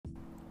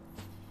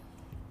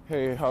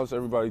Hey, how's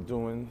everybody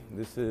doing?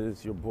 This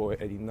is your boy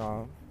Eddie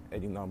Nam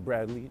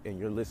Bradley, and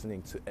you're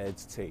listening to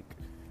Ed's Take.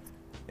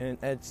 In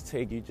Ed's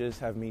Take, you just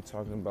have me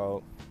talking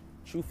about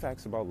true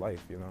facts about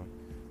life,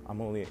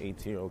 I'm only an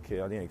 18-year-old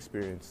kid. I didn't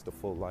experience the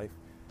full life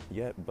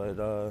yet, but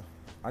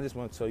I just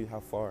want to tell you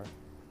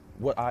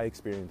what I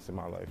experienced in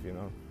my life.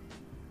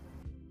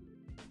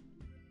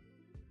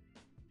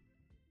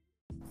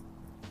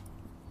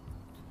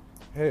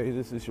 Hey,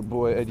 this is your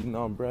boy Eddie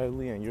Nam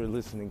Bradley, and you're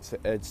listening to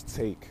Ed's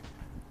Take.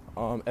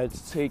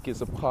 Ed's Take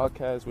is a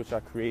podcast which I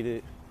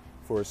created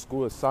for a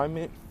school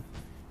assignment,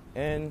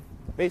 and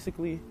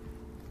basically,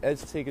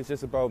 Ed's Take is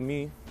just about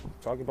me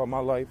talking about my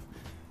life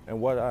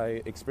and what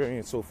I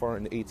experienced so far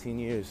in the 18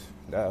 years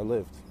that I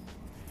lived.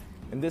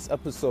 In this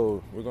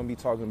episode, we're going to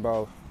be talking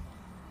about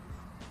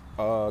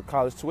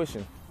college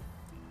tuition,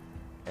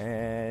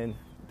 and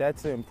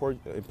that's an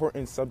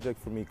important subject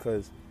for me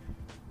because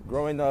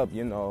growing up,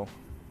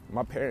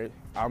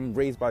 I'm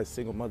raised by a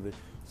single mother,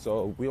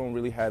 so we don't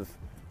really have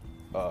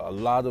a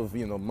lot of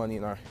money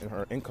in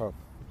her income.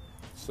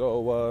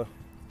 So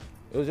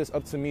it was just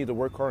up to me to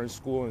work hard in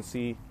school and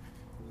see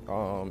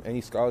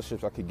any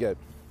scholarships I could get.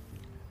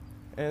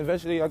 And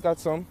eventually I got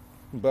some,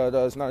 but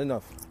it's not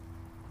enough.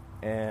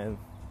 And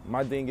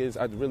my thing is,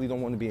 I really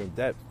don't want to be in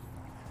debt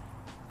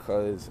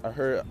because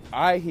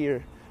I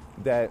hear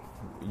that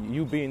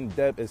you being in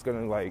debt is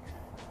gonna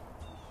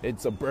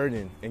it's a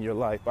burden in your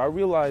life. But I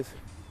realize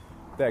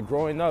that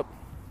growing up,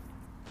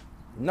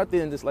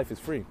 nothing in this life is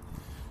free.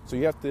 So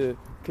you have to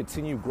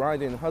continue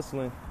grinding and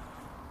hustling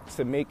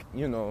to make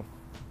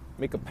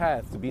a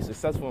path to be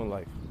successful in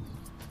life.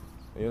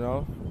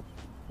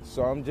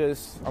 So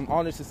I'm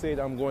honored to say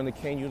that I'm going to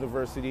Kane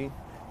University.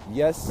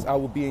 Yes, I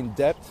will be in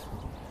debt,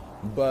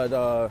 but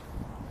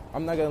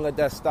I'm not gonna let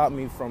that stop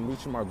me from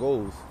reaching my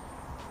goals.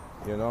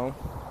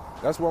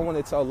 That's what I want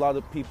to tell a lot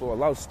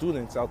of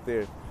students out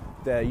there,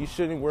 that you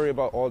shouldn't worry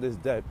about all this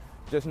debt.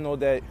 Just know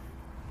that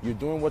you're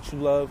doing what you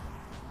love,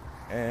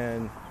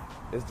 and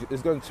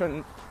it's going to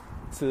turn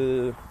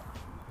to...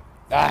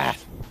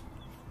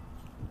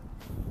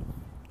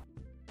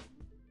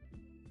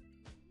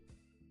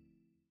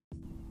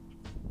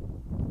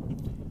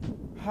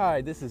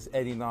 Hi, this is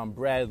Eddie Nam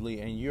Bradley,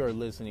 and you're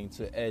listening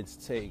to Ed's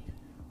Take,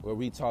 where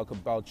we talk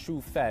about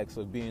true facts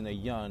of being a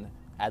young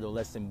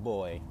adolescent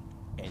boy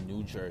in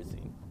New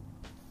Jersey.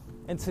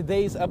 In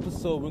today's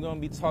episode, we're going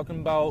to be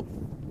talking about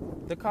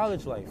the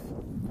college life.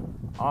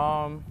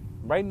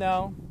 Right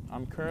now,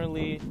 I'm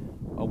currently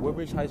a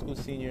Woodbridge High School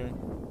senior,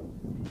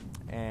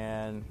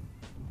 and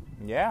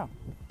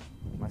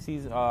my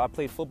season. I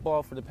played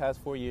football for the past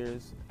 4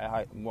 years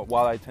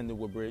while I attended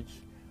Woodbridge,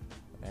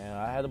 and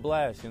I had a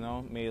blast.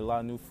 Made a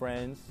lot of new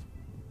friends,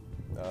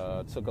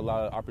 took a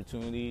lot of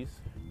opportunities,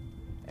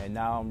 and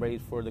now I'm ready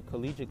for the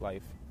collegiate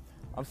life.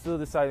 I'm still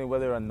deciding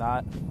whether or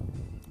not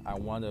I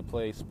want to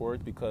play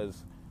sports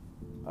because,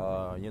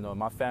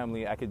 my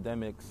family,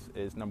 academics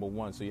is number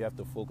one, so you have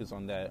to focus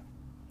on that,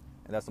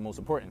 and that's the most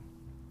important.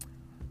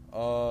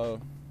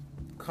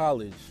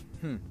 College.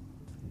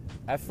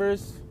 At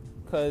first,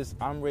 because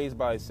I'm raised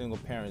by a single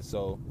parent,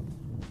 so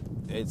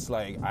it's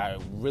like I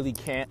really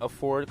can't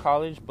afford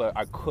college, but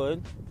I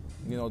could,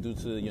 due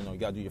to, you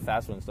gotta do your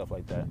FAFSA and stuff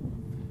like that.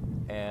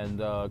 And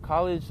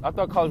college, I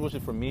thought college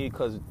wasn't for me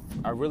because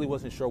I really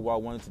wasn't sure what I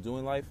wanted to do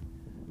in life.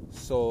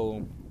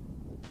 So,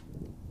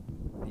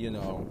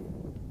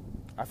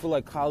 I feel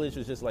like college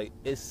is just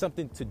it's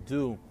something to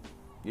do.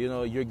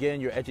 You're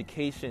getting your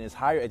education, it's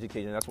higher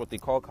education, that's what they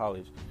call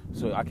college.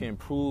 So I can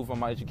improve on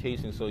my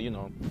education, so,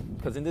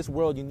 because in this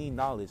world you need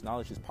knowledge.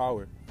 Knowledge is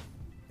power.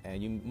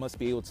 And you must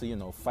be able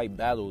to, fight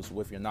battles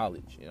with your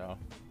knowledge,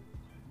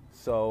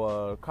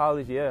 So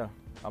college,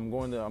 I'm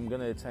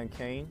gonna attend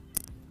Kane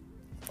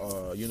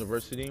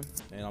University,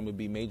 and I'm gonna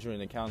be majoring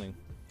in accounting.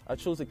 I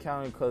chose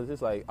accounting because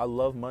it's I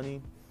love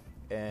money,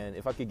 and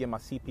if I could get my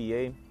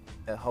CPA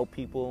and help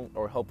people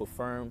or help a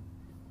firm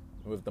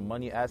with the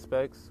money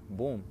aspects,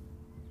 boom.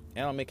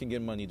 And I'm making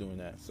good money doing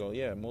that. So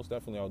yeah, most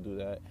definitely I'll do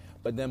that.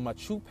 But then my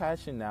true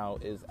passion now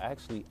is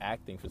actually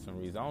acting for some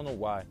reason. I don't know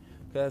why.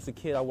 Because as a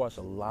kid, I watched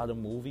a lot of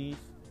movies,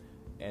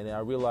 and then I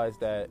realized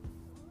that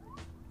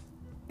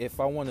if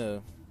I want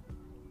to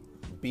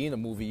be in a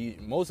movie,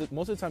 most of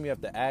the time you have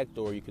to act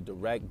or you could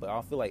direct, but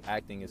I feel like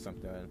acting is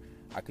something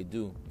I could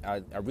do.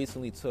 I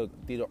recently took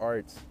theater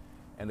arts,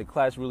 and the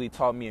class really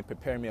taught me and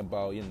prepared me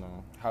about,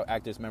 how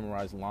actors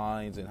memorize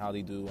lines and how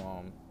they do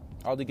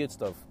all the good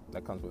stuff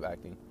that comes with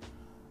acting.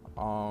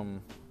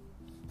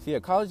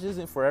 College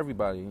isn't for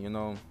everybody,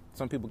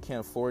 Some people can't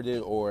afford it,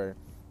 or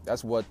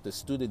that's what the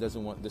student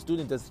doesn't want. The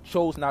student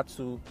chose not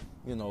to,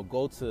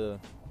 go to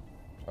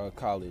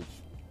college.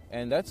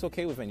 And that's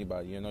okay with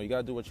anybody, you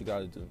got to do what you got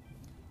to do.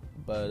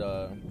 But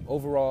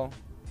overall,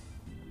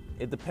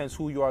 it depends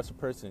who you are as a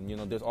person.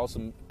 There's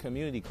also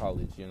community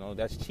college,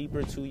 that's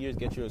cheaper, 2 years,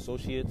 get your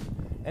associates,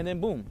 and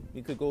then boom,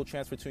 you could go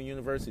transfer to a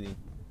university.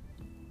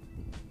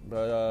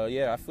 But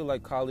I feel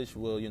like college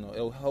will,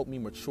 it'll help me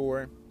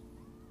mature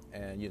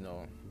and,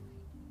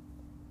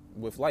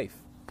 with life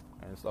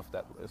and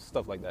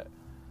stuff like that.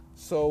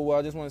 So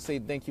I just want to say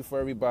thank you for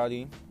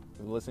everybody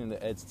listening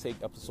to Ed's Take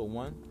episode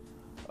 1.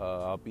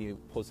 I'll be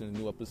posting a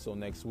new episode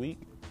next week.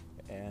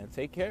 And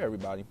take care,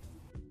 everybody.